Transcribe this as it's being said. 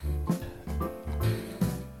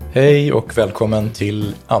Hej och välkommen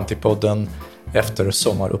till Antipodden efter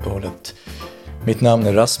sommaruppehållet. Mitt namn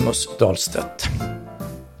är Rasmus Dahlstedt.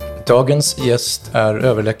 Dagens gäst är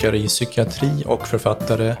överläkare i psykiatri och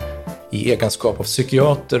författare. I egenskap av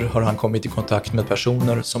psykiater har han kommit i kontakt med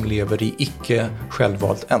personer som lever i icke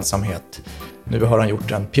självvald ensamhet. Nu har han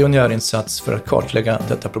gjort en pionjärinsats för att kartlägga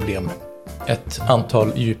detta problem. Ett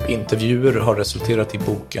antal djupintervjuer har resulterat i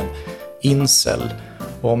boken Incel,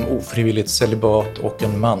 om ofrivilligt celibat och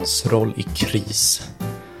en mansroll i kris.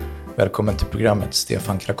 Välkommen till programmet,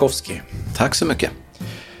 Stefan Krakowski. Tack så mycket.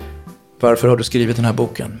 Varför har du skrivit den här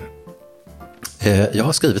boken? Jag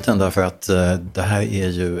har skrivit den därför att det här är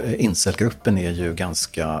ju, incelgruppen är ju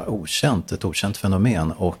ganska ett okänt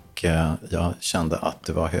fenomen, och jag kände att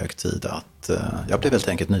det var hög tid att, jag blev helt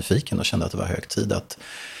enkelt nyfiken och kände att det var hög tid att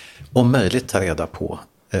om möjligt ta reda på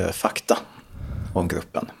fakta om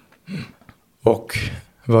gruppen. Och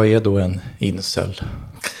vad är då en incel?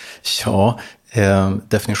 Ja,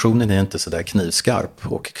 definitionen är inte så där knivskarp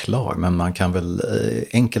och klar, men man kan väl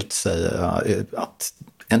enkelt säga att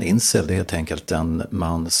en incel är helt enkelt en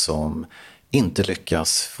man som inte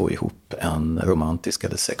lyckas få ihop en romantisk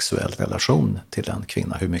eller sexuell relation till en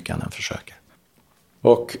kvinna, hur mycket han än försöker.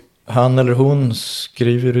 Och han eller hon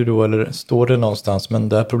skriver du då, eller står det någonstans, men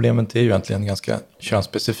det här problemet är ju egentligen ganska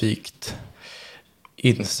könsspecifikt.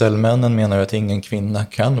 Incelmännen menar ju att ingen kvinna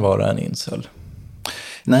kan vara en incel.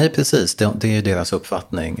 Nej, precis. Det är deras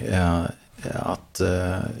uppfattning. Att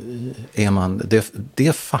är man,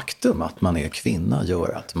 det faktum att man är kvinna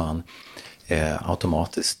gör att man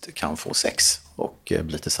automatiskt kan få sex och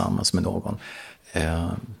bli tillsammans med någon.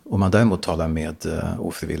 Om man däremot talar med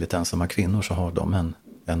ofrivilligt ensamma kvinnor så har de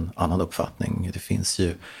en annan uppfattning. Det finns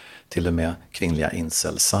ju till och med kvinnliga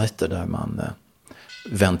incel-sajter där man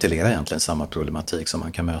ventilerar egentligen samma problematik som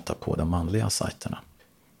man kan möta på de manliga sajterna.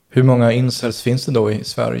 Hur många incels finns det då i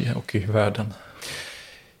Sverige och i världen?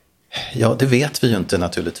 Ja, det vet vi ju inte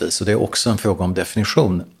naturligtvis, och det är också en fråga om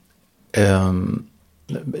definition.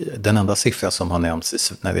 Den enda siffra som har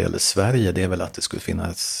nämnts när det gäller Sverige, det är väl att det skulle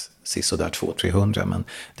finnas sisådär 200-300, men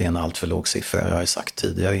det är en alltför låg siffra. Jag har ju sagt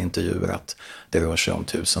tidigare i intervjuer att det rör sig om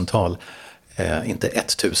tusental, inte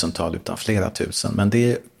 1000-tal utan flera tusen, men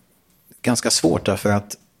det är ganska svårt därför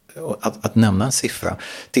att nämna en siffra.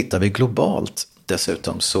 Tittar vi globalt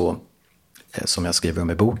dessutom så, som jag skriver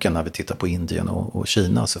om i boken, när vi tittar på Indien och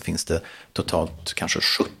Kina, så finns det totalt kanske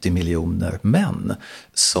 70 miljoner män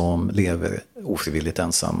som lever ofrivilligt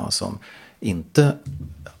ensamma, som inte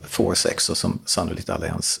får sex och som sannolikt aldrig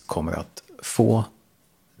ens kommer att få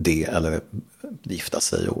det eller gifta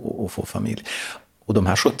sig och få familj. Och de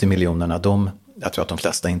här 70 miljonerna, jag tror att de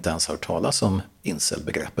flesta inte ens har hört talas om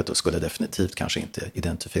incelbegreppet och skulle definitivt kanske inte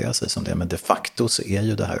identifiera sig som det. Men de facto så är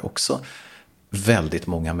ju det här också väldigt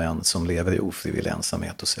många män som lever i ofrivillig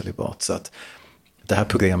ensamhet och celibat. Så att det här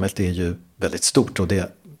programmet är ju väldigt stort, och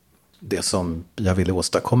det som jag ville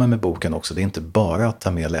åstadkomma med boken också, det är inte bara att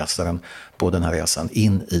ta med läsaren på den här resan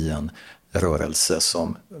in i en rörelse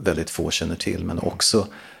som väldigt få känner till, men också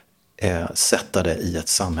sätta det i ett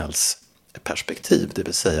samhällsperspektiv, det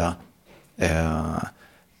vill säga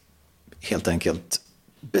helt enkelt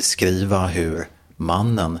beskriva hur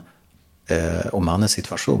mannen och mannens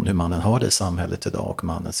situation, hur mannen har det i samhället idag, och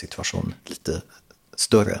mannens situation lite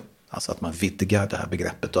större. Alltså att man vidgar det här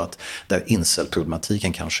begreppet, och att där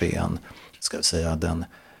incelproblematiken kanske är den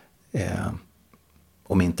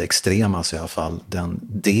om inte extrema så i alla fall den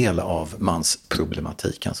del av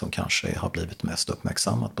mansproblematiken som kanske har blivit mest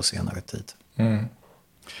uppmärksammat på senare tid. Mm.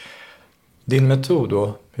 Din metod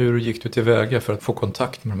då, hur gick du tillväga för att få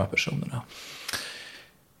kontakt med de här personerna?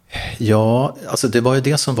 Ja, alltså det var ju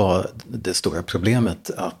det som var det stora problemet,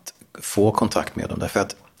 att få kontakt med dem. Därför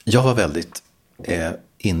att jag var väldigt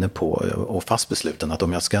inne på och fast besluten att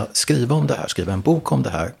om jag ska skriva en bok om det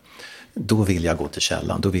här, då vill jag gå till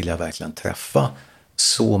källan. Då vill jag verkligen träffa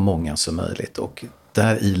så många som möjligt. Och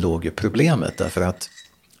där i låg ju problemet, därför att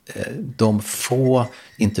de få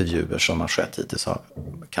intervjuer som har skett hittills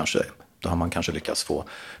då har man kanske lyckats få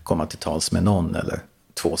komma till tals med någon eller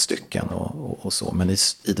 2 stycken och så. Men i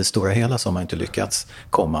det stora hela så har man inte lyckats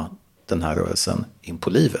komma den här rörelsen in på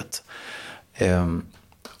livet.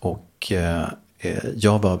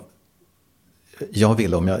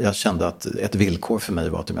 Jag kände att ett villkor för mig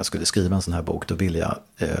var att om jag skulle skriva en sån här bok, då ville jag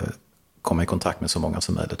komma i kontakt med så många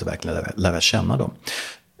som möjligt och verkligen lära känna dem.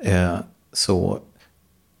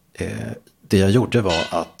 Det jag gjorde var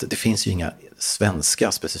att det finns ju inga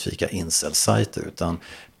svenska specifika incel-sajter, utan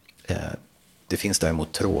det finns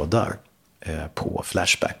däremot trådar på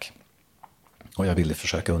Flashback. Och jag ville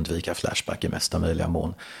försöka undvika Flashback i mesta möjliga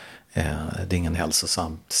mån. Det är ingen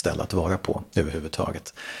hälsosamt ställe att vara på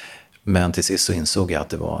överhuvudtaget. Men till sist så insåg jag att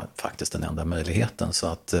det var faktiskt den enda möjligheten. Så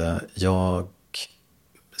att jag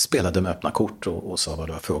spelade med öppna kort och sa vad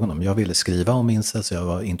det var frågan om. Jag ville skriva om incels, så jag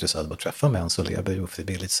var intresserad av att träffa män som lever i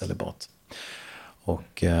ofrivilligt celibat.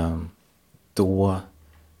 Och då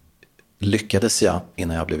lyckades jag,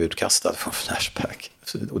 innan jag blev utkastad från Flashback,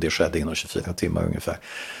 och det skedde inom 24 timmar ungefär,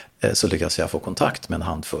 så lyckades jag få kontakt med en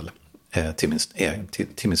handfull,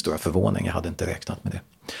 till min stora förvåning. Jag hade inte räknat med det.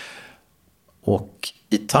 Och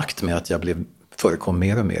i takt med att jag förekom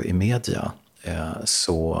mer och mer i media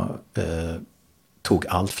så tog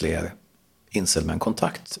allt fler incelmän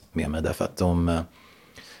kontakt med mig, därför att de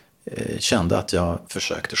kände att jag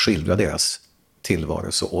försökte skildra deras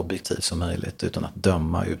tillvaro så objektivt som möjligt, utan att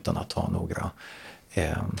döma, utan att ha några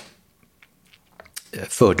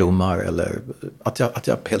fördomar, eller att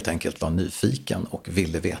jag helt enkelt var nyfiken och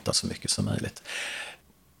ville veta så mycket som möjligt.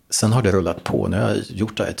 Sen har det rullat på. Nu har jag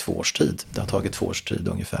gjort det här i 2 års tid. Det har tagit 2 års tid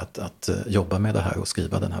ungefär att jobba med det här och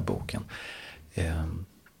skriva den här boken.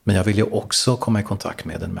 Men jag vill ju också komma i kontakt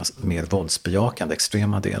med den mer våldsbejakande,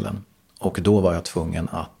 extrema delen. Och då var jag tvungen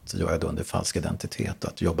att göra det under falsk identitet,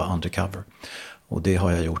 att jobba undercover. Och det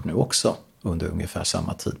har jag gjort nu också under ungefär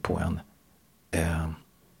samma tid på en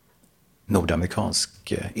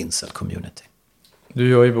nordamerikansk incel-community. Du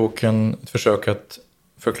gör i boken ett försök att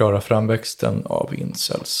förklara framväxten av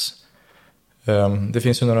incels. Det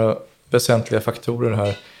finns ju några väsentliga faktorer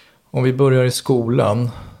här. Om vi börjar i skolan,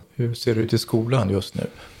 hur ser det ut i skolan just nu?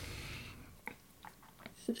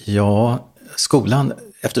 Ja, skolan,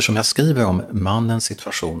 eftersom jag skriver om mannens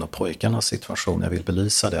situation och pojkarnas situation, jag vill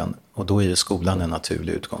belysa den, och då är ju skolan en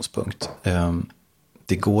naturlig utgångspunkt.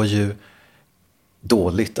 Det går ju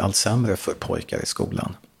dåligt, allt sämre för pojkar i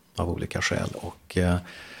skolan av olika skäl, och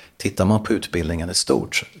tittar man på utbildningen i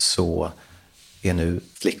stort så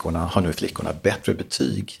har nu flickorna bättre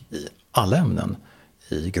betyg i alla ämnen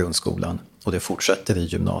i grundskolan, och det fortsätter i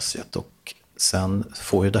gymnasiet, och sen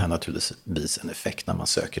får ju det här naturligtvis en effekt när man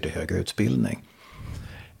söker till högre utbildning.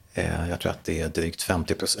 Jag tror att det är drygt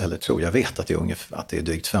 50%, eller jag vet att det är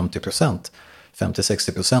drygt 50%.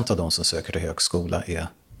 50-60% av de som söker till högskola är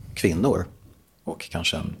kvinnor, och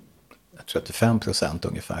kanske 35%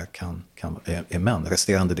 ungefär är män,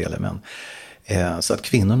 resterande del är män. Så att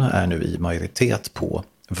kvinnorna är nu i majoritet på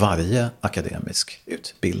varje akademisk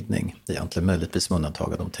utbildning, egentligen möjligtvis med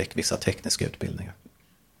undantag av vissa tekniska utbildningar.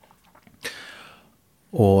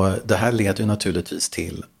 Och det här leder ju naturligtvis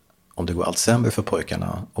till, om det går allt sämre för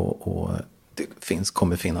pojkarna och det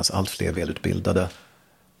kommer finnas allt fler välutbildade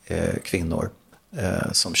kvinnor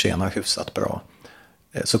som tjänar hyfsat bra,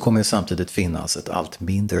 så kommer det samtidigt finnas ett allt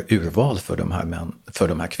mindre urval för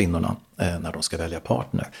de här kvinnorna när de ska välja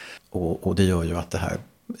partner. Och det gör ju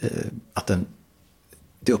att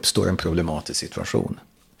det uppstår en problematisk situation.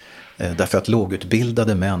 Därför att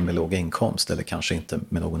lågutbildade män med låg inkomst, eller kanske inte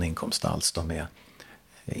med någon inkomst alls, de är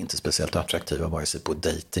inte speciellt attraktiva vare sig på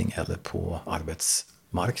dating eller på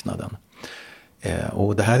arbetsmarknaden.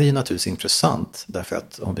 Och det här är ju naturligtvis intressant, därför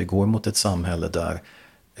att om vi går mot ett samhälle där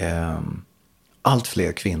allt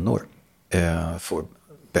fler kvinnor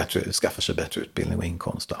skaffar sig bättre utbildning och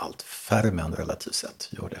inkomst, och allt färre män relativt sett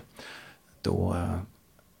gör det, då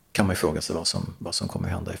kan man ju fråga sig vad som kommer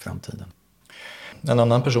hända i framtiden. En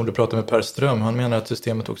annan person du pratar med, Per Ström, han menar att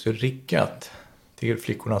systemet också är riggat till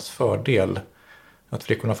flickornas fördel. Att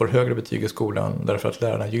flickorna får högre betyg i skolan därför att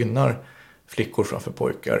lärarna gynnar flickor framför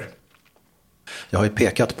pojkar. Jag har ju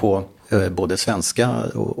pekat på både svenska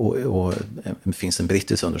och det finns en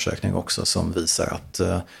brittisk undersökning också som visar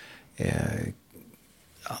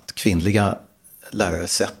att kvinnliga lärare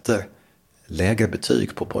sätter lägre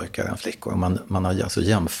betyg på pojkar än flickor. Man har alltså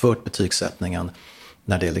jämfört betygssättningen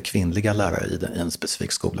när det gäller kvinnliga lärare i en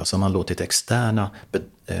specifik skola, så har man låtit externa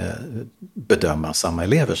bedöma samma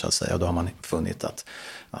elever, så att säga. Och då har man funnit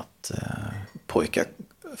att pojkar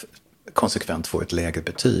konsekvent får ett lägre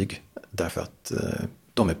betyg därför att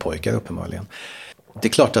de är pojkar uppenbarligen. Det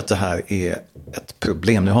är klart att det här är ett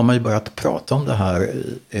problem. Nu har man ju börjat prata om det här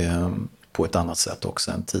på ett annat sätt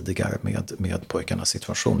också än tidigare med pojkarnas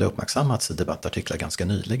situation. Det har uppmärksammats i debattartiklar ganska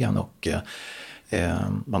nyligen, och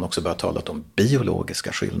man har också börjat tala om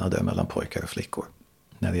biologiska skillnader mellan pojkar och flickor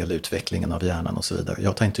när det gäller utvecklingen av hjärnan och så vidare.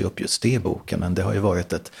 Jag tar inte upp just det i boken, men det har ju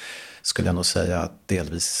varit ett, skulle jag nog säga,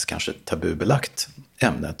 delvis kanske tabubelagt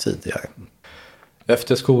ämne tidigare.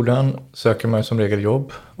 Efter skolan söker man som regel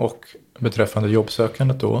jobb, och beträffande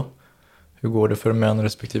jobbsökandet då, hur går det för män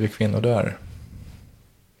respektive kvinnor där?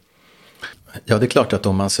 Ja, det är klart att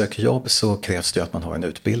om man söker jobb så krävs det att man har en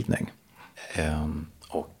utbildning.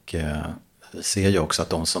 Och Vi ser ju också att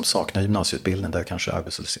de som saknar gymnasieutbildning, där kanske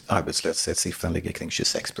arbetslöshetssiffran ligger kring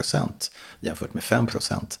 26% jämfört med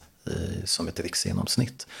 5% som ett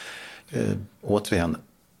riksgenomsnitt. Återigen,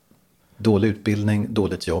 dålig utbildning,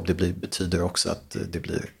 dåligt jobb, betyder också att det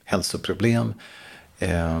blir hälsoproblem,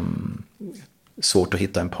 svårt att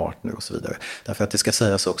hitta en partner och så vidare. Därför att det ska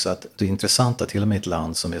sägas också att det är intressant att till och med ett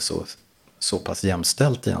land som är så pass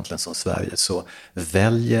jämställt egentligen som Sverige, så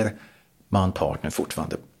väljer man partner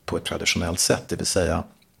fortfarande på ett traditionellt sätt. Det vill säga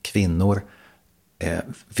kvinnor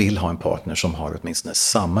vill ha en partner som har åtminstone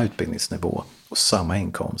samma utbildningsnivå och samma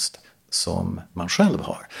inkomst som man själv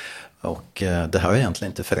har. Och det här har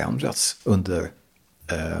egentligen inte förändrats under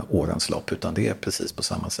årens lopp, utan det är precis på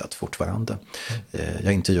samma sätt fortfarande.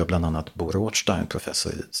 Jag intervjuar bland annat Bo Rothstein,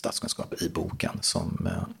 professor i statskunskap, i boken, som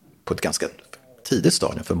på ett ganska tidigt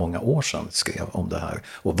stadium för många år sedan skrev om det här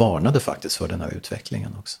och varnade faktiskt för den här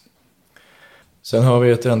utvecklingen också. Sen har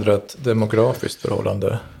vi ett ändrat demografiskt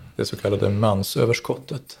förhållande, det så kallade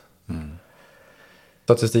mansöverskottet.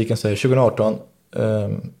 Statistiken säger 2018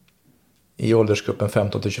 i åldersgruppen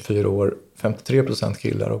 15-24 år 53%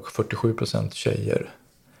 killar och 47% tjejer.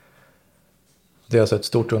 Det är alltså ett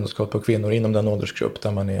stort underskott på kvinnor inom den åldersgrupp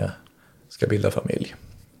där man ska bilda familj.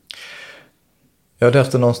 Jag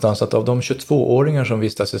läste någonstans att av de 22-åringar som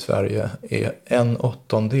vistas i Sverige är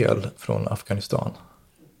 1/8 från Afghanistan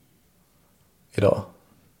idag.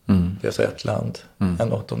 Det är alltså ett land,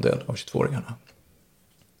 1/8 av 22-åringarna.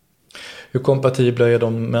 Hur kompatibla är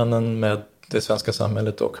de männen med det svenska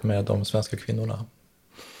samhället och med de svenska kvinnorna?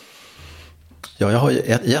 Ja,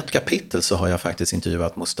 i ett kapitel så har jag faktiskt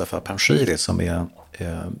intervjuat Mustafa Panshiri som är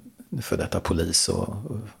för detta polis och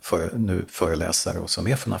nu föreläsare och som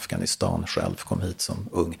är från Afghanistan själv, kom hit som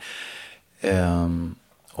ung.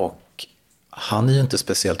 Och han är ju inte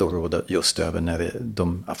speciellt oroad just över när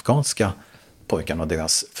de afghanska pojkarna och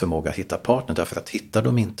deras förmåga att hitta partner, därför att hittar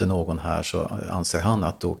de inte någon här så anser han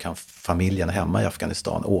att då kan familjen hemma i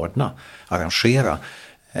Afghanistan arrangera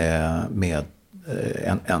med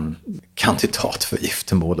en kandidat för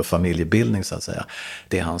giftermål och familjebildning så att säga.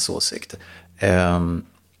 Det är hans åsikt.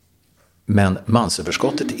 Men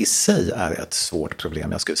mansöverskottet i sig är ett svårt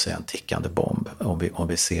problem, jag skulle säga en tickande bomb om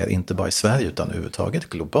vi ser inte bara i Sverige utan överhuvudtaget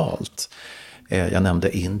globalt. Jag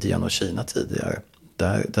nämnde Indien och Kina tidigare.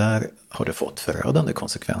 Där har det fått förödande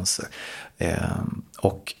konsekvenser.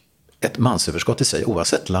 Och ett mansöverskott i sig,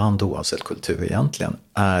 oavsett land och oavsett kultur egentligen,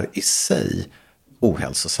 är i sig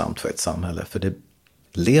ohälsosamt för ett samhälle. För det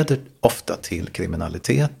leder ofta till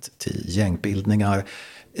kriminalitet, till gängbildningar,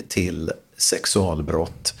 till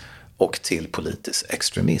sexualbrott och till politisk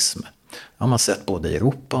extremism. Ja, man har sett både i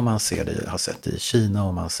Europa, och man har sett det i Kina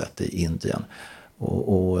och man har sett det i Indien.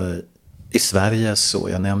 Och i Sverige, så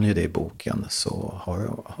jag nämner ju det i boken, så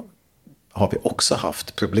har vi också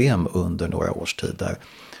haft problem under några års tid där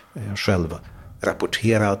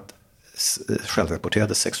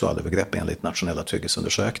självrapporterade sexualövergrepp enligt nationella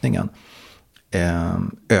trygghetsundersökningen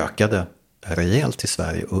ökade rejält i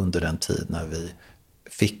Sverige under den tid när vi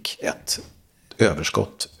fick ett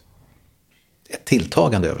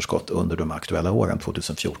tilltagande överskott under de aktuella åren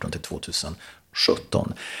 2014 till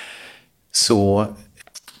 2017. Så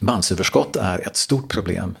mansöverskott är ett stort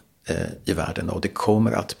problem i världen och det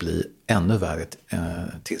kommer att bli ännu värre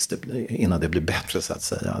innan det blir bättre så att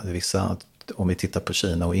säga. Om vi tittar på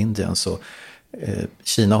Kina och Indien så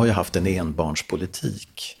Kina har ju haft en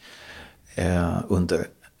enbarnspolitik under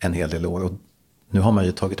en hel del år och nu har man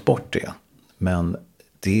ju tagit bort det. Men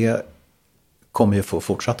det kommer ju få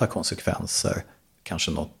fortsatta konsekvenser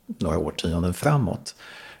kanske några årtionden framåt.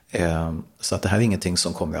 Så att det här är ingenting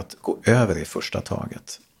som kommer att gå över i första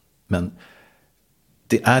taget. Men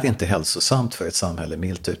det är inte hälsosamt för ett samhälle,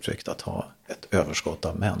 milt uttryckt, att ha ett överskott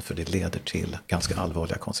av män. För det leder till ganska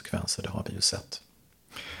allvarliga konsekvenser, det har vi ju sett.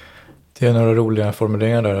 Det är några roliga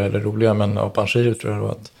formuleringar där, eller roliga, men av Panshiri tror jag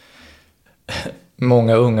att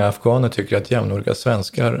många unga afghaner tycker att jämnåriga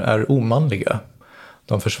svenskar är omanliga.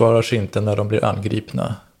 De försvarar sig inte när de blir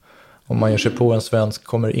angripna. Om man ger sig på en svensk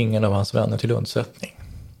kommer ingen av hans vänner till undsättning.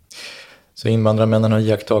 Så invandrarmännen har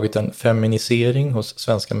iakttagit en feminisering hos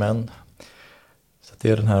svenska män. Så det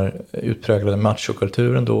är den här utpräglade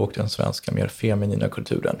machokulturen då och den svenska mer feminina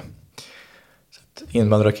kulturen. Så att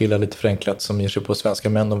invandrarkillar lite förenklat som ger sig på svenska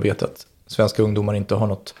män, de vet att svenska ungdomar inte har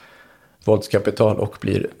något våldskapital och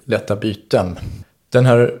blir lätta byten. Den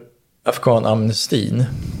här afghanamnestin,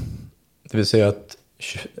 det vill säga att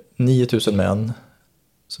 9000 män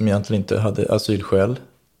som egentligen inte hade asylskäl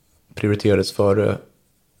prioriterades före,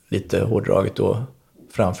 lite hårdraget då,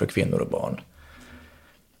 framför kvinnor och barn.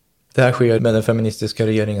 Det här sker med den feministiska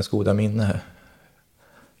regeringens goda minne.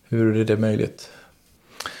 Hur är det möjligt?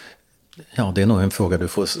 Ja, det är nog en fråga du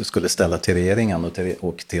skulle ställa till regeringen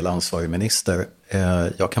och till ansvarig minister.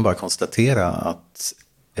 Jag kan bara konstatera att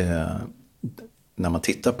när man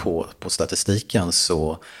tittar på statistiken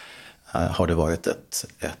så har det varit ett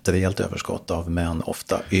rejält överskott av män,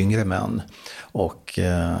 ofta yngre män. Och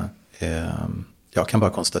jag kan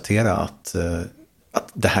bara konstatera att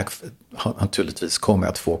det här naturligtvis kommer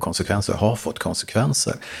att få konsekvenser, har fått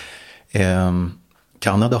konsekvenser.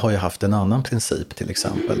 Kanada har ju haft en annan princip till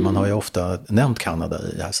exempel. Man har ju ofta nämnt Kanada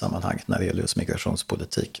i det här sammanhanget när det gäller just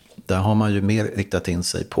migrationspolitik. Där har man ju mer riktat in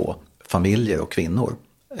sig på familjer och kvinnor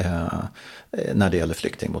när det gäller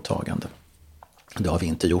flyktingmottagande. Det har vi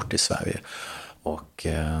inte gjort i Sverige. Och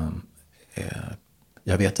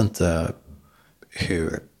jag vet inte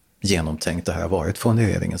hur genomtänkt det här har varit från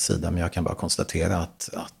regeringens sida, men jag kan bara konstatera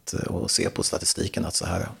och se på statistiken att så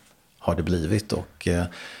här har det blivit. Och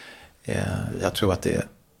jag tror att det är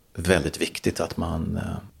väldigt viktigt att man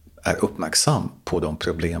är uppmärksam på de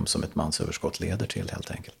problem som ett mansöverskott leder till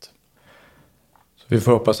helt enkelt. Så vi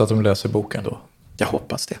får hoppas att de läser boken då? Jag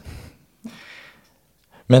hoppas det.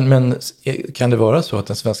 Men kan det vara så att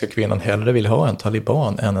den svenska kvinnan hellre vill ha en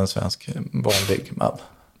taliban än en svensk vanlig man?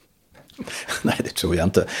 Nej, det tror jag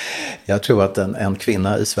inte. Jag tror att en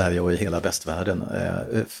kvinna i Sverige och i hela västvärlden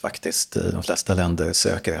faktiskt i de flesta länder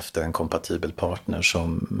söker efter en kompatibel partner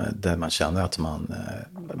där man känner att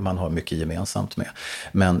man har mycket gemensamt med.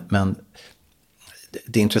 Men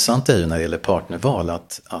det intressanta är ju när det gäller partnerval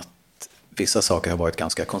att vissa saker har varit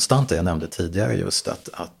ganska konstanta. Jag nämnde tidigare just att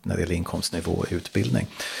när det gäller inkomstnivå och utbildning.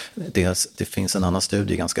 Det finns en annan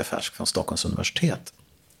studie ganska färsk från Stockholms universitet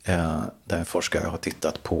där en forskare har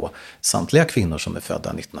tittat på samtliga kvinnor som är födda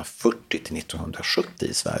 1940 till 1970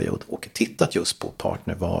 i Sverige och tittat just på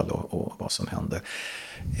partnerval och vad som händer.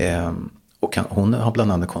 Och hon har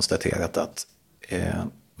bland annat konstaterat att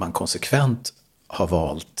man konsekvent har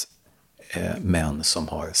valt män som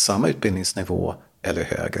har samma utbildningsnivå eller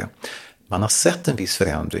högre. Man har sett en viss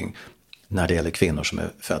förändring när det gäller kvinnor som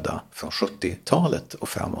är födda från 70-talet och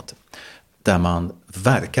framåt. Där man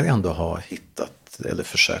verkar ändå ha hittat eller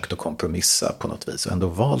försökt att kompromissa på något vis och ändå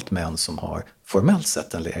valt män som har formellt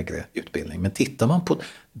sett en lägre utbildning. Men tittar man på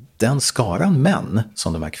den skaran män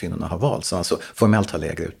som de här kvinnorna har valt, som alltså formellt har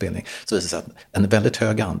lägre utbildning, så visar det sig att en väldigt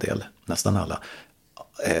hög andel, nästan alla,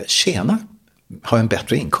 har en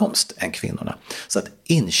bättre inkomst än kvinnorna. Så att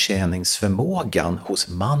intjäningsförmågan hos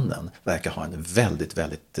mannen verkar ha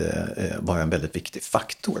vara en väldigt viktig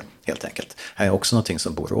faktor helt enkelt. Här är också någonting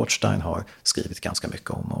som Bo Rothstein har skrivit ganska mycket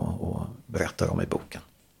om och berättar om i boken.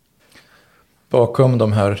 Bakom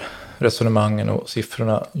de här resonemangen och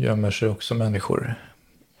siffrorna gömmer sig också människor.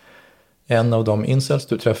 En av de incels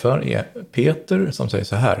du träffar är Peter som säger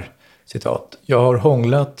så här, citat: "Jag har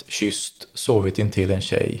hånglat, kysst, sovit intill en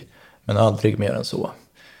tjej, men aldrig mer än så.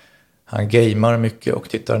 Han gamer mycket och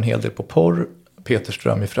tittar en hel del på porr. Peters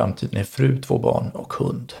dröm i framtiden är fru, 2 barn och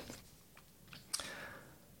hund."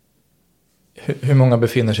 Hur många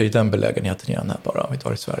befinner sig i den belägenheten igen här bara, om vi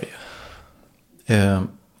tar i Sverige?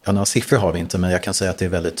 Några siffror har vi inte, men jag kan säga att det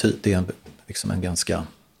är liksom en ganska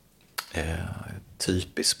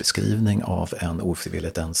typisk beskrivning av en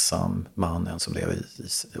ofrivilligt ensam man, en som lever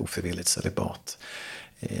i ofrivilligt celibat.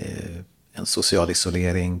 En social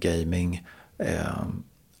isolering, gaming,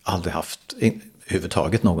 aldrig haft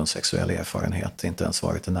överhuvudtaget någon sexuell erfarenhet, inte ens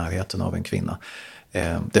varit i närheten av en kvinna.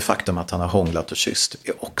 Det faktum att han har hånglat och kysst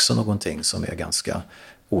är också någonting som är ganska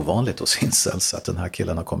ovanligt hos incels, att den här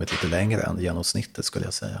killen har kommit lite längre än genomsnittet skulle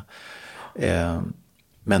jag säga.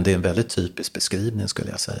 Men det är en väldigt typisk beskrivning skulle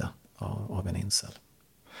jag säga av en incel.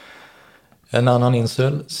 En annan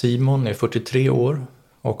incel, Simon, är 43 år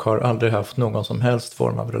och har aldrig haft någon som helst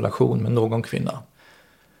form av relation med någon kvinna.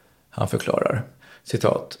 Han förklarar,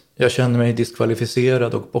 citat: "Jag känner mig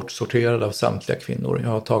diskvalificerad och bortsorterad av samtliga kvinnor. Jag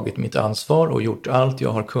har tagit mitt ansvar och gjort allt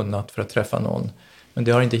jag har kunnat för att träffa någon. Men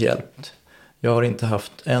det har inte hjälpt. Jag har inte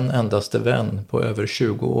haft en endaste vän på över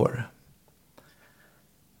 20 år.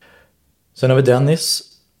 Sen har vi Dennis.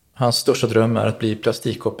 Hans största dröm är att bli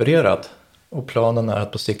plastikopererad. Och planen är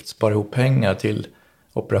att på sikt spara ihop pengar till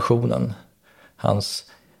operationen. Hans,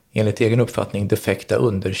 enligt egen uppfattning, defekta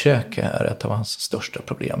underkäke är ett av hans största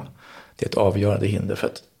problem. Det är ett avgörande hinder för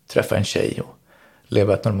att träffa en tjej och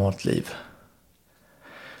leva ett normalt liv.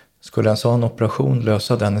 Skulle en sån operation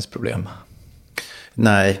lösa Dennis problem?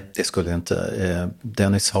 Nej, det skulle inte.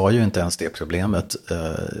 Dennis har ju inte ens det problemet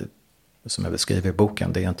som jag beskriver i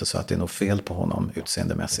boken. Det är inte så att det är något fel på honom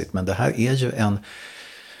utseendemässigt. Men det här är ju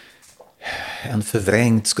en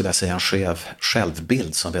förvrängd, skulle jag säga, en skev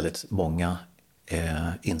självbild som väldigt många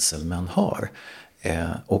incelmän har.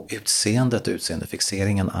 Och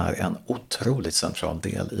utseendefixeringen är en otroligt central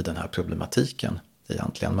del i den här problematiken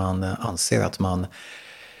egentligen. Man anser att man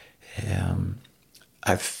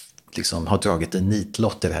har dragit en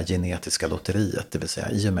nitlott i det här genetiska lotteriet. Det vill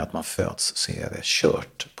säga i och med att man föds så är det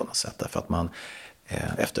kört på något sätt. Därför att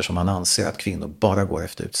eftersom man anser att kvinnor bara går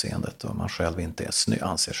efter utseendet och man själv inte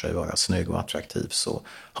anser sig vara snygg och attraktiv, så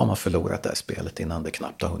har man förlorat det här spelet innan det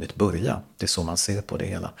knappt har hunnit börja. Det är så man ser på det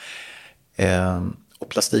hela. Och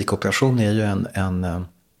plastikoperation är ju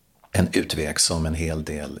en utväg som en hel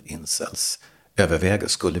del incels överväger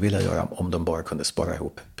skulle vilja göra om de bara kunde spara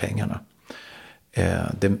ihop pengarna.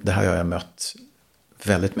 Det här har jag mött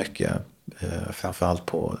väldigt mycket, framförallt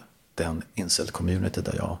på den incel-community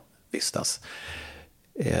där jag vistas.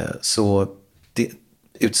 Så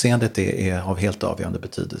utseendet är av helt avgörande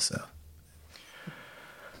betydelse.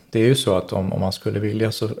 Det är ju så att om man skulle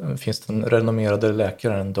vilja så finns den renommerade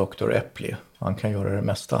läkaren Dr. Epley. Han kan göra det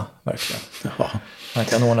mesta, verkligen. Ja. Han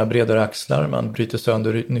kan ordna bredare axlar, man bryter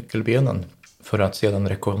sönder nyckelbenen för att sedan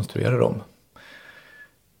rekonstruera dem.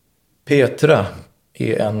 Petra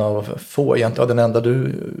är en av få, egentligen den enda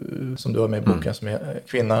som du har med i boken som är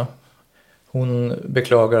kvinna. Hon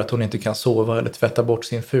beklagar att hon inte kan sova eller tvätta bort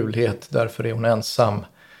sin fulhet. Därför är hon ensam,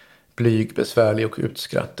 blyg, besvärlig och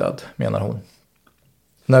utskrattad, menar hon.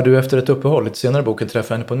 När du efter ett uppehåll lite senare i boken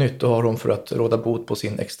träffar henne på nytt, då har hon för att råda bot på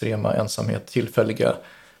sin extrema ensamhet tillfälliga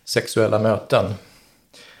sexuella möten.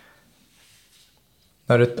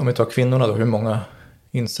 Om vi tar kvinnorna då, hur många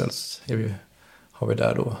incels har vi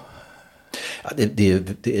där då? Ja,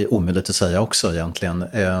 det är omöjligt att säga också egentligen.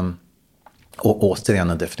 Och återigen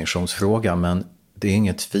en definitionsfråga, men det är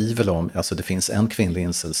inget tvivel om, alltså det finns en kvinnlig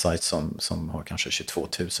incel-sajt som har kanske 22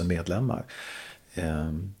 000 medlemmar.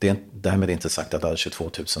 Därmed är inte sagt att alla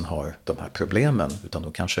 22 000 har de här problemen, utan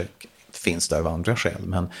de kanske finns där av andra skäl.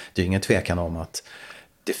 Men det är ingen tvekan om att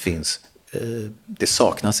det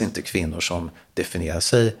saknas inte kvinnor som definierar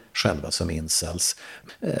sig själva som incels,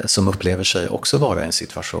 som upplever sig också vara i en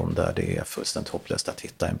situation där det är fullständigt hopplöst att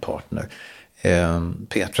hitta en partner.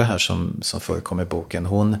 Petra här som förekommer i boken,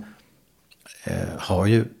 hon har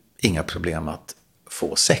ju inga problem att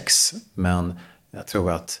få sex, men jag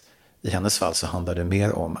tror att i hennes fall så handlar det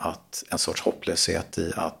mer om att en sorts hopplöshet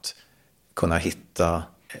i att kunna hitta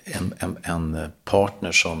en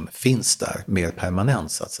partner som finns där mer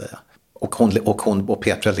permanent så att säga. Och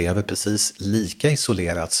Petra lever precis lika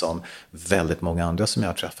isolerat som väldigt många andra som jag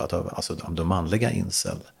har träffat, alltså de manliga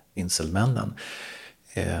incelmännen.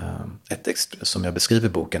 Som jag beskriver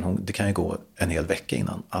i boken, det kan ju gå en hel vecka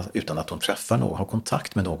utan att hon träffar någon, har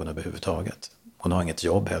kontakt med någon överhuvudtaget. Hon har inget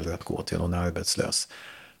jobb heller att gå till, hon är arbetslös.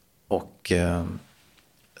 Och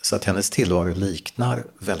så att hennes tillvaro liknar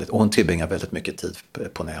väldigt, och hon tillbringar väldigt mycket tid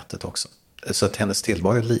på nätet också. Så att hennes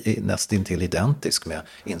tillvaro är nästintill identisk med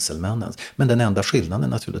incelmännens. Men den enda skillnaden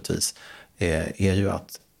naturligtvis är ju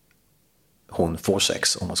att hon får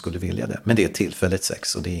sex om hon skulle vilja det. Men det är tillfälligt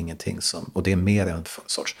sex och det är ingenting och det är mer en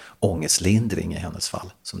sorts ångestlindring i hennes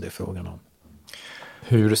fall som det är frågan om.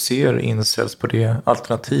 Hur ser incels på det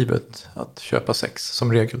alternativet att köpa sex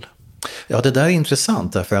som regel? Ja, det där är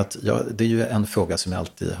intressant därför att det är ju en fråga som jag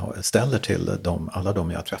alltid ställer till alla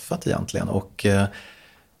de jag har träffat egentligen. Och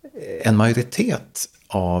en majoritet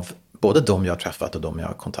av både de jag har träffat och de jag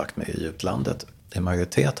har kontakt med i utlandet, en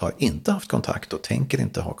majoritet har inte haft kontakt och tänker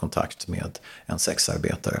inte ha kontakt med en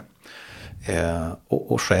sexarbetare.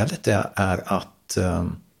 Och skälet är att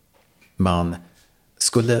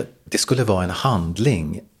det skulle vara en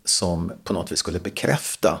handling som på något vis skulle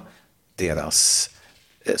bekräfta deras,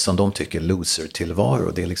 som de tycker,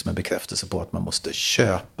 loser-tillvaro. Det är liksom en bekräftelse på att man måste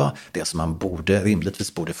köpa det som man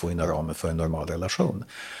rimligtvis borde få inom ramen för en normal relation.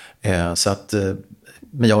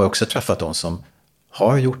 Men jag har också träffat de som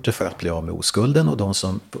har gjort det för att bli av med oskulden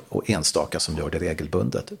och enstaka som gör det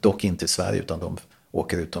regelbundet. Dock inte i Sverige, utan de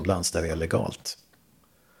åker utomlands där det är legalt.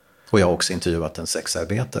 Och jag har också intervjuat en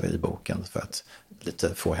sexarbetare i boken för att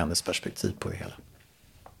lite få hennes perspektiv på det hela.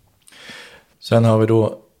 Sen har vi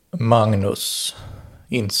då Magnus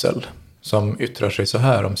incel som yttrar sig så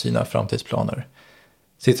här om sina framtidsplaner.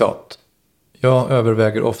 Citat: "Jag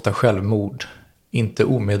överväger ofta självmord, inte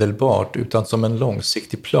omedelbart utan som en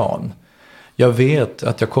långsiktig plan. Jag vet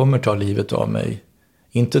att jag kommer ta livet av mig.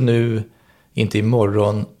 Inte nu, inte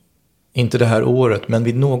imorgon, inte det här året, men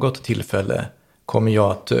vid något tillfälle kommer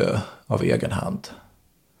jag att dö av egen hand."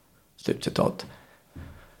 Slutcitat.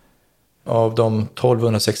 Av de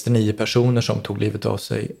 1269 personer som tog livet av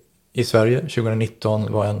sig i Sverige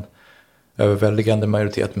 2019 var en överväldigande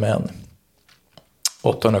majoritet män.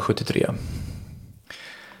 873.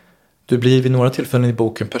 Du blir vid några tillfällen i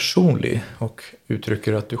boken personlig och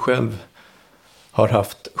uttrycker att du själv har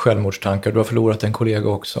haft självmordstankar. Du har förlorat en kollega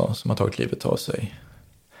också som har tagit livet av sig.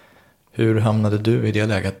 Hur hamnade du i det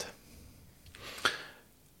läget?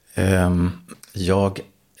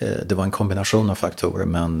 Det var en kombination av faktorer,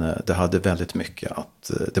 men det hade väldigt mycket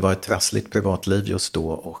att... Det var ett trassligt privatliv just då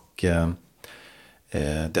och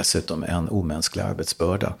dessutom en omänsklig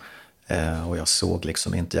arbetsbörda. Och jag såg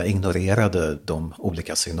liksom inte, jag ignorerade de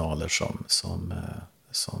olika signaler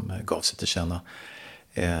som gav sig till känna.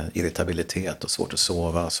 Irritabilitet och svårt att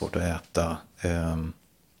sova, svårt att äta.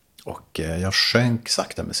 Och jag sjönk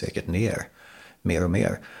sakta men säkert ner, mer och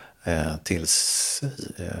mer. Tills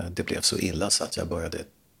det blev så illa så att jag började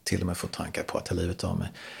till och med få tankar på att ta livet av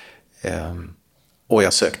mig. Och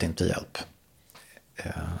jag sökte inte hjälp.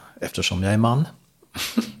 Eftersom jag är man.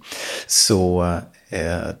 Så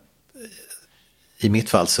i mitt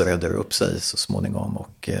fall så räddade det upp sig så småningom.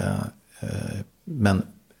 Men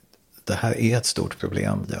det här är ett stort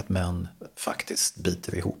problem, det att män faktiskt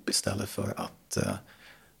biter ihop istället för att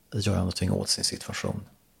göra någonting åt sin situation.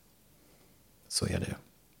 Så är det ju.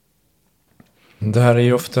 Det här är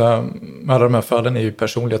ju ofta, alla de här fallen är ju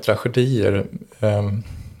personliga tragedier.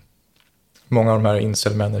 Många av de här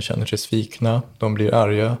incelmännen känner sig svikna, de blir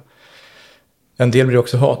arga. En del blir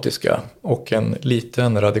också hatiska och en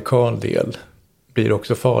liten radikal del blir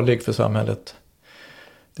också farlig för samhället.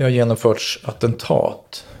 Det har genomförts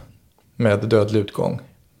attentat med dödlig utgång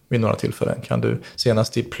vid några tillfällen. Kan du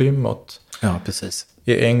senast i Plymouth precis.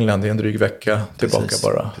 I England i en dryg vecka tillbaka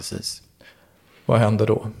bara. Precis. Vad hände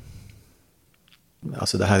då?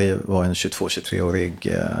 Alltså det här var en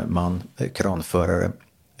 22-23-årig man, kranförare,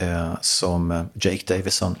 som Jake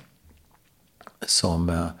Davison,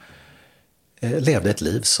 som levde ett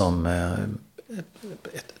liv som ännu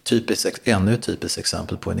ett typiskt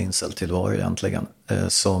exempel på en incel-tillvaro egentligen,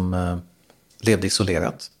 som levde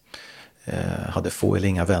isolerat, hade få eller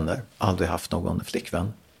inga vänner, aldrig haft någon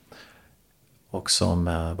flickvän och som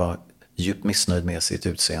var djupt missnöjd med sitt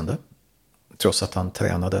utseende. Trots att han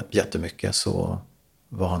tränade jättemycket så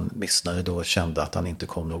var han missnöjd och kände att han inte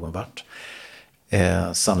kom någon vart.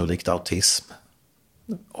 Sannolikt autism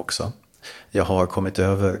också. Jag har kommit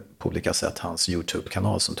över på olika sätt hans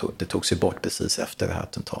YouTube-kanal som det togs ju bort precis efter det här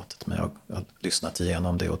attentatet. Men jag har lyssnat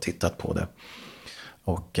igenom det och tittat på det.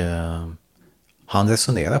 Och han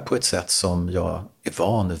resonerar på ett sätt som jag är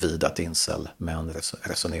van vid att incel-män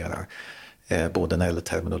resonerar. Både när det gäller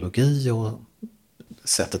terminologi och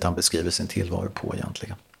sättet han beskriver sin tillvaro på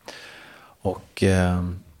egentligen. Och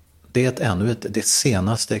det är det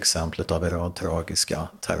senaste exemplet av en rad tragiska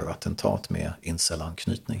terrorattentat med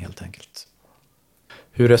incel-anknytning helt enkelt.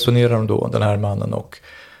 Hur resonerar de då, den här mannen och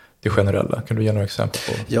det generella? Kan du ge några exempel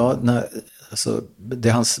på? Ja, det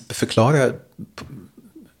han förklarar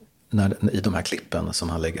i de här klippen som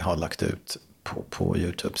han har lagt ut på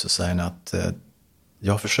YouTube, så säger han att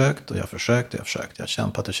jag har försökt. Jag har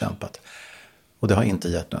kämpat och kämpat. Och det har inte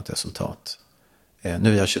gett något resultat.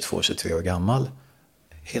 Nu är jag 22-23 år gammal.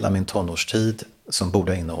 Hela min tonårstid som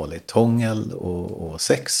borde ha innehållit tångel och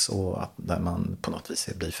sex och att där man på något vis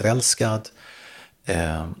blir förälskad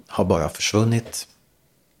har bara försvunnit.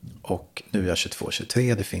 Och nu är jag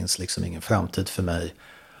 22-23, det finns liksom ingen framtid för mig.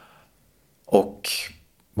 Och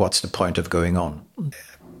what's the point of going on?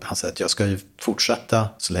 Han säger att jag ska ju fortsätta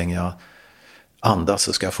så länge jag andas,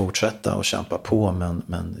 så ska jag fortsätta och kämpa på,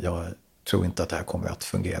 men jag tror inte att det här kommer att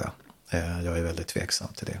fungera. Jag är väldigt tveksam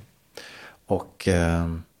till det. Och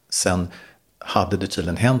sen hade det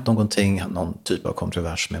tydligen hänt någon typ av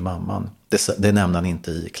kontrovers med mamman. Det nämner han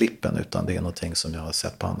inte i klippen, utan det är någonting som jag har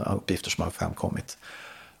sett på andra uppgifter som har framkommit.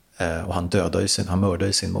 Och han mördar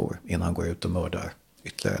ju sin mor innan han går ut och mördar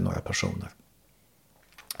ytterligare några personer.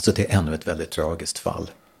 Så det är ännu ett väldigt tragiskt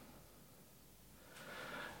fall.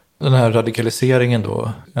 Den här radikaliseringen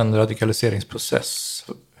då, en radikaliseringsprocess,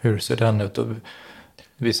 hur ser den ut? Och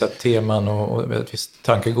vissa teman och ett visst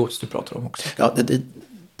tankegods du pratar om också. Ja,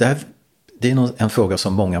 det är nog en fråga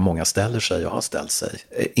som många ställer sig och har ställt sig.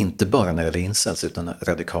 Inte bara när det är incels, utan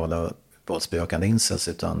radikala våldsbejakande incels,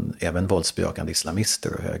 utan även våldsbejakande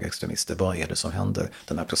islamister och högerextremister. Vad är det som händer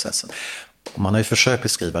den här processen? Och man har ju försökt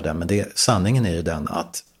beskriva den, men sanningen är ju den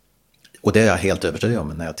att, och det är jag helt övertygad om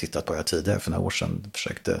när jag tittat på det tidigare för några år sedan,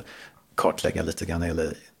 försökte kartlägga lite grann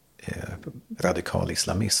eller radikal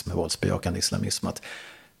islamism, våldsbejakande islamism, att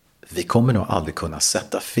vi kommer nog aldrig kunna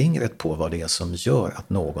sätta fingret på vad det är som gör att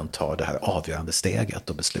någon tar det här avgörande steget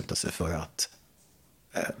och beslutar sig för att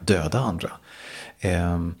döda andra.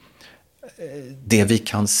 Det vi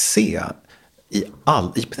kan se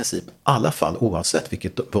i princip alla fall, oavsett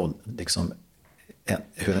vilket våld, liksom,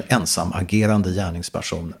 hur en ensam agerande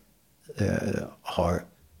gärningsperson har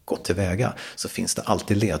gått tillväga, så finns det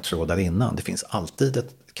alltid ledtrådar innan. Det finns alltid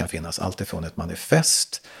kan finnas allt ifrån ett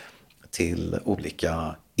manifest till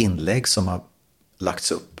olika inlägg som har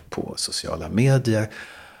lagts upp på sociala medier.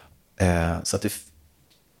 Så att det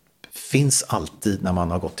finns alltid, när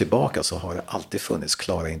man har gått tillbaka, så har det alltid funnits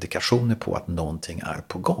klara indikationer på att någonting är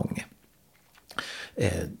på gång.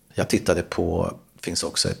 Jag tittade på, det finns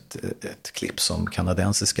också ett klipp som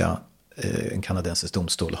en kanadensisk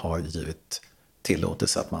domstol har givit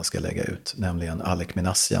tillåtelse att man ska lägga ut, nämligen Alec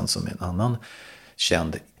Minassian, som är en annan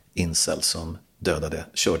känd incel som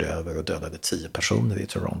körde över och dödade 10 personer i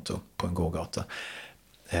Toronto på en gågata.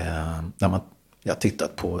 Jag har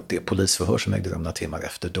tittat på det polisförhör som ägde rum några timmar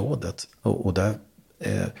efter dådet, och där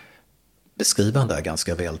beskriver han där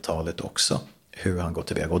ganska vältaligt också hur han gått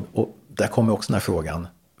tillväga. Och där kommer också den här frågan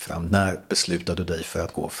fram: när beslutade du dig för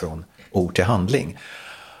att gå från ord till handling?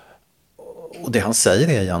 Och det han säger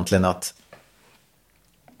är egentligen att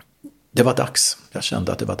det var dags. Jag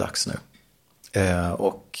kände att det var dags nu.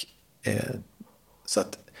 Så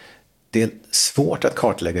att det är svårt att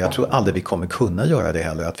kartlägga. Jag tror aldrig vi kommer kunna göra det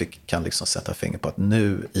heller. Att vi kan liksom sätta finger på att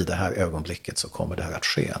nu i det här ögonblicket så kommer det här att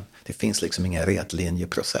ske. Det finns liksom ingen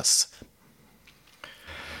rätlinjeprocess.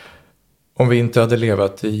 Om vi inte hade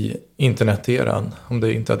levat i interneteran, om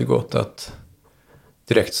det inte hade gått att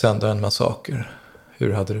direkt sända en massaker,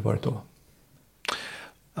 hur hade det varit då?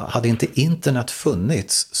 Hade inte internet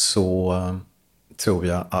funnits så tror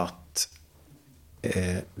jag att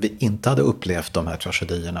vi inte hade upplevt de här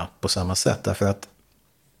tragedierna på samma sätt. Därför att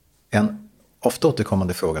en ofta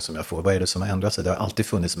återkommande fråga som jag får: vad är det som har ändrat sig? Det har alltid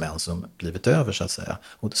funnits män som blivit över, så att säga.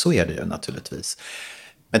 Och så är det ju naturligtvis.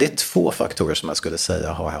 Men det är 2 faktorer som jag skulle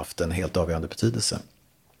säga har haft en helt avgörande betydelse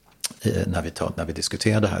när vi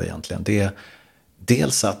diskuterar det här egentligen. Det är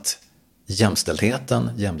dels att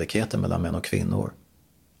jämlikheten mellan män och kvinnor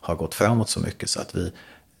har gått framåt så mycket så att vi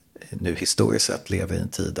nu historiskt sett lever i en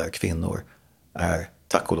tid där kvinnor är,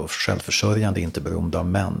 tack och lov, självförsörjande, inte beroende av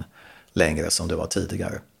män längre som det var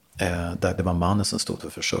tidigare. Där det var mannen som stod för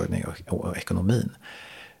försörjning och ekonomin.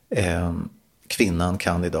 Kvinnan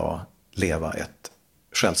kan idag leva ett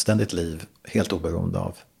självständigt liv helt oberoende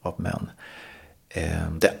av män.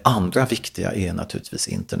 Det andra viktiga är naturligtvis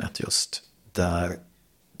internet, just där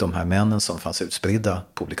de här männen som fanns utspridda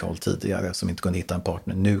på olika håll tidigare, som inte kunde hitta en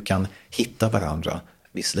partner, nu kan hitta varandra,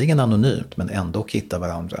 visserligen anonymt, men ändå hitta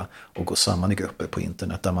varandra och gå samman i grupper på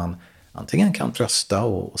internet där man antingen kan trösta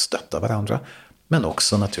och stötta varandra, men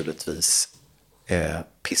också naturligtvis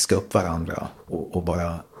piska upp varandra och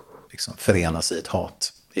bara liksom förenas i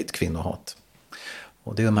ett kvinnohat.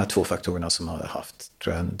 Och det är de här 2 faktorerna som har haft,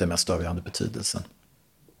 tror jag, den mest avgörande betydelsen.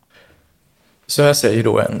 Så här säger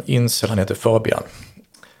då en incel, han heter Fabian.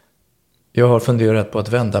 Jag har funderat på att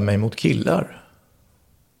vända mig mot killar.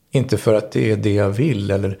 Inte för att det är det jag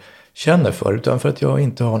vill eller känner för, utan för att jag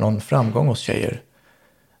inte har någon framgång hos tjejer.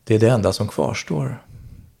 Det är det enda som kvarstår.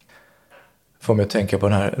 Får mig att tänka på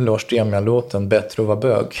den här Lars Demian-låten Bättre att vara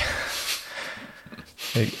bög.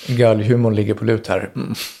 Galghumorn ligger på lut här.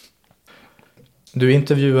 Du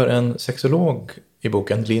intervjuar en sexolog i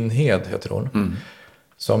boken, Linn Hed heter hon,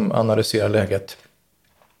 som analyserar läget.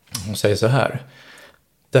 Hon säger så här: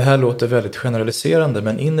 det här låter väldigt generaliserande,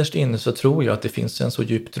 men innerst inne så tror jag att det finns en så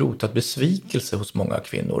djupt rotad besvikelse hos många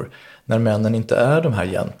kvinnor när männen inte är de här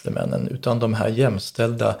gentlemännen, utan de här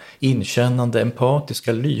jämställda, inkännande,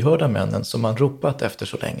 empatiska, lyhörda männen som man ropat efter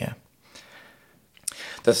så länge.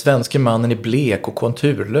 Den svenska mannen är blek och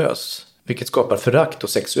konturlös, vilket skapar förakt och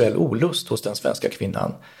sexuell olust hos den svenska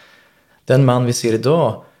kvinnan. Den man vi ser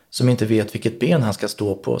idag, som inte vet vilket ben han ska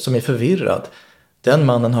stå på, som är förvirrad, den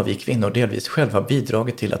mannen har vi kvinnor delvis själva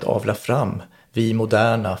bidragit till att avla fram, vi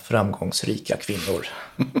moderna, framgångsrika kvinnor.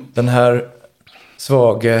 Den här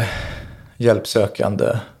svage,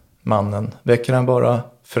 hjälpsökande mannen, väcker han bara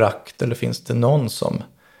förakt, eller finns det någon som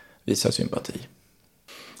visar sympati?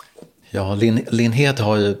 Ja, Linn Hed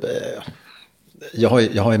har ju...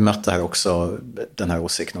 Jag har ju mött det här också, den här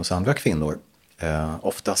åsikten hos andra kvinnor.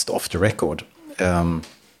 Oftast off the record.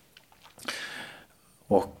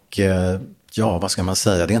 Ja, vad ska man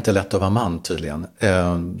säga? Det är inte lätt att vara man tydligen.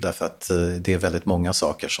 Därför att det är väldigt många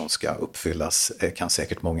saker som ska uppfyllas. Kan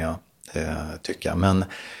säkert många tycka. Men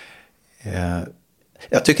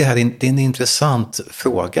jag tycker det är en intressant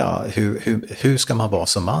fråga. Hur ska man vara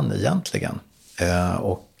som man egentligen?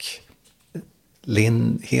 Och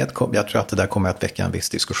Linn Hed, jag tror att det där kommer att väcka en viss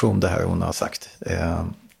diskussion, det här hon har sagt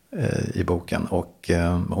i boken. Och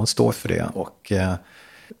hon står för det. Och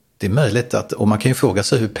det är möjligt att, och man kan ju fråga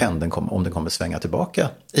sig hur pendeln om den kommer svänga tillbaka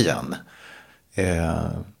igen.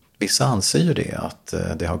 Vissa anser ju det, att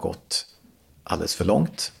det har gått alldeles för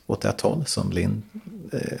långt åt ett håll, som Linn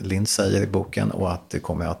Lind säger i boken, och att det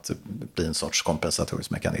kommer att bli en sorts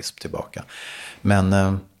kompensatorisk mekanism tillbaka.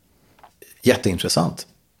 Men jätteintressant.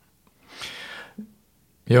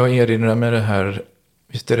 Jag erinrar mig det här,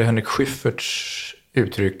 visst är det Henrik Schyfferts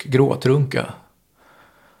uttryck, gråtrunka?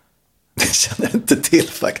 Det känner jag inte till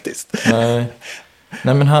faktiskt.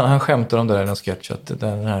 Nej, men han skämtar om det där i en sketch, att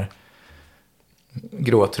den här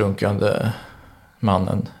gråtrunkande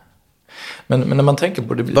mannen. Men när man tänker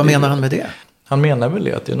på det... Vad menar han med det? Han menar väl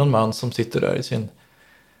det, att det är någon man som sitter där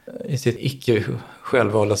i sitt icke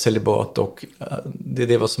självvalda celibat, och det är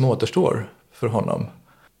det vad som återstår för honom.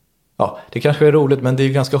 Ja, det kanske är roligt, men det är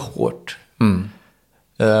ju ganska hårt. Om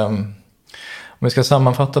vi ska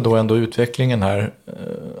sammanfatta då ändå utvecklingen här.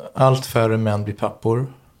 Allt färre män blir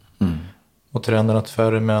pappor. Och trenden att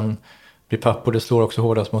färre män blir pappor, det slår också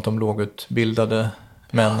hårdast mot de lågutbildade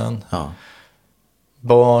männen. Ja.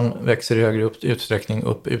 Barn växer i högre utsträckning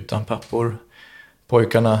upp utan pappor.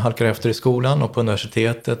 Pojkarna halkar efter i skolan och på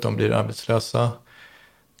universitetet, de blir arbetslösa.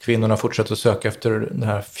 Kvinnorna fortsätter att söka efter den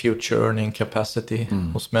här future earning capacity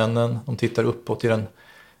hos männen. De tittar uppåt i den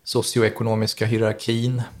socioekonomiska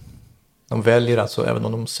hierarkin. De väljer alltså, även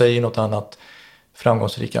om de säger något annat,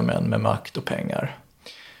 framgångsrika män med makt och pengar.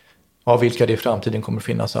 Av vilka det i framtiden kommer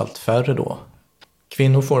finnas allt färre då.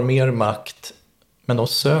 Kvinnor får mer makt, men de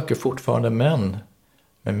söker fortfarande män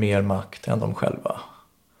med mer makt än de själva.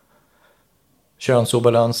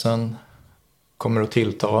 Könsobalansen kommer att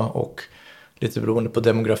tillta, och lite beroende på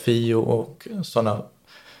demografi och sådana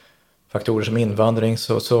faktorer som invandring,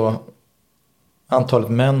 så antalet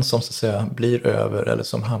män som så att säga blir över eller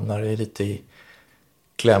som hamnar lite i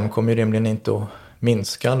kläm kommer ju rimligen inte att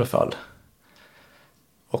minska i alla fall.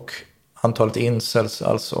 Och antalet incels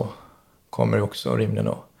alltså kommer också rimligen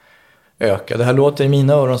att öka. Det här låter i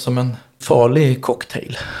mina öron som en farlig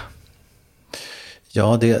cocktail.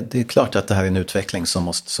 Ja, det är klart att det här är en utveckling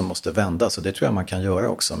som måste vändas, och det tror jag man kan göra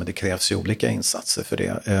också, men det krävs ju olika insatser för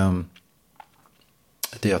det.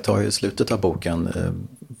 Det jag tar i slutet av boken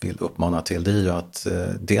vill uppmana till, det är ju att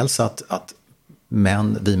dels att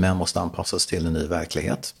vi män måste anpassa oss till en ny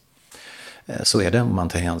verklighet. Så är det om man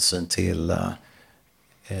tar hänsyn till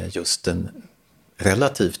just den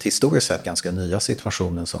relativt historiskt sett ganska nya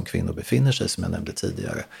situationen som kvinnor befinner sig i, som jag nämnde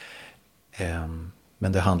tidigare.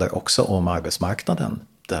 Men det handlar också om arbetsmarknaden,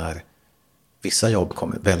 där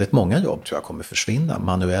väldigt många jobb tror jag kommer försvinna.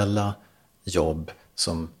 Manuella jobb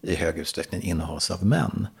som i hög utsträckning innehas av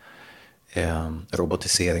män.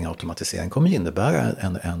 Robotisering, automatisering kommer innebära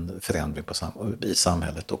en förändring i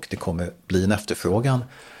samhället, och det kommer bli en efterfrågan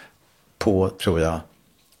på, tror jag,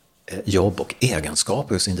 jobb och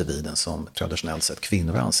egenskaper hos individen som traditionellt sett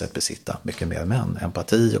kvinnor ansett besitta mycket mer män.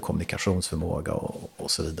 Empati och kommunikationsförmåga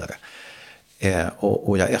och så vidare.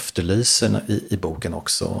 Och jag efterlyser i boken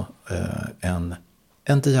också en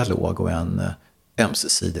dialog och en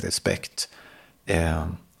ömsesidig respekt.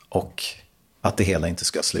 Och att det hela inte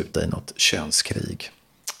ska sluta i något könskrig.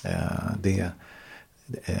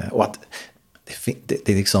 Och att det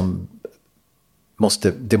liksom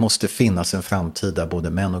det måste finnas en framtid där både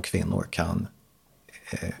män och kvinnor kan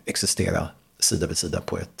existera sida vid sida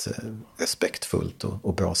på ett respektfullt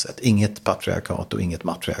och bra sätt. Inget patriarkat och inget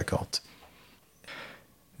matriarkat.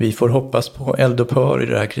 Vi får hoppas på eldupphör i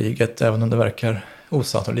det här kriget, även om det verkar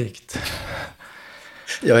osannolikt.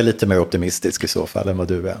 Jag är lite mer optimistisk i så fall än vad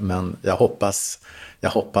du är, men jag hoppas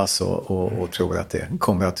och tror att det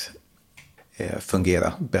kommer att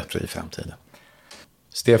fungera bättre i framtiden.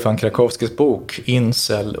 Stefan Krakowskis bok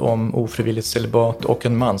Incel om ofrivilligt celibat och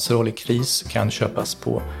en mansroll i kris kan köpas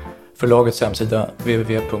på förlagets hemsida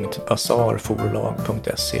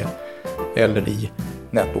www.basarforlag.se eller i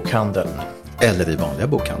nätbokhandeln. Eller i vanliga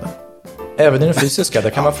bokhandeln. Även i den fysiska, där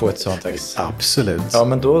kan man få ett sånt ex. Absolut. Ja,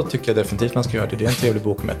 men då tycker jag definitivt man ska göra det. Det är en trevlig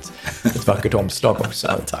bok med ett vackert omslag också.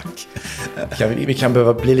 Ja, tack. Vi kan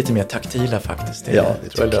behöva bli lite mer taktila faktiskt. Det tror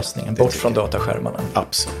jag är lösningen. Bort från dataskärmarna.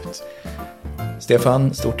 Absolut.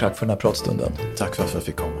 Stefan, stort tack för den här pratstunden. Tack för att jag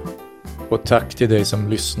fick komma. Och tack till dig som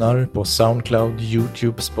lyssnar på SoundCloud,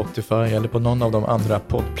 YouTube, Spotify eller på någon av de andra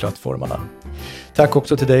poddplattformarna. Tack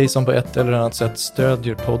också till dig som på ett eller annat sätt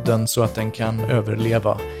stödjer podden så att den kan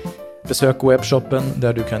överleva. Besök webbshoppen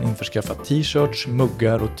där du kan införskaffa t-shirts,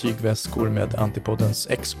 muggar och tygväskor med Antipoddens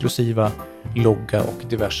exklusiva logga och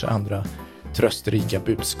diverse andra trösterika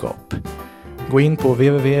budskap. Gå in på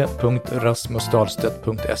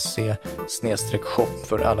www.rasmusdahlstedt.se/shop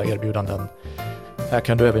för alla erbjudanden. Här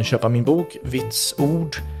kan du även köpa min bok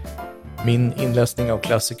Vitsord. Min inläsning av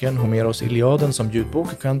klassikern Homeros Iliaden som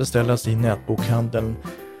ljudbok kan beställas i nätbokhandeln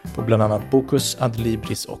på bland annat Bokus,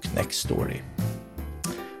 Adlibris och Nextory.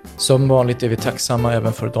 Som vanligt är vi tacksamma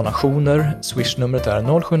även för donationer. Swish-numret är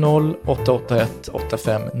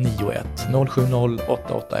 070-881-8591.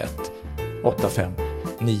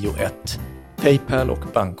 070-881-8591. Paypal och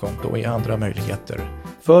bankkonto är andra möjligheter.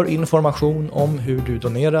 För information om hur du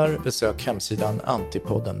donerar, besök hemsidan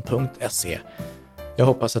antipodden.se. Jag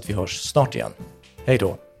hoppas att vi hörs snart igen. Hej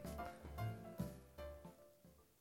då!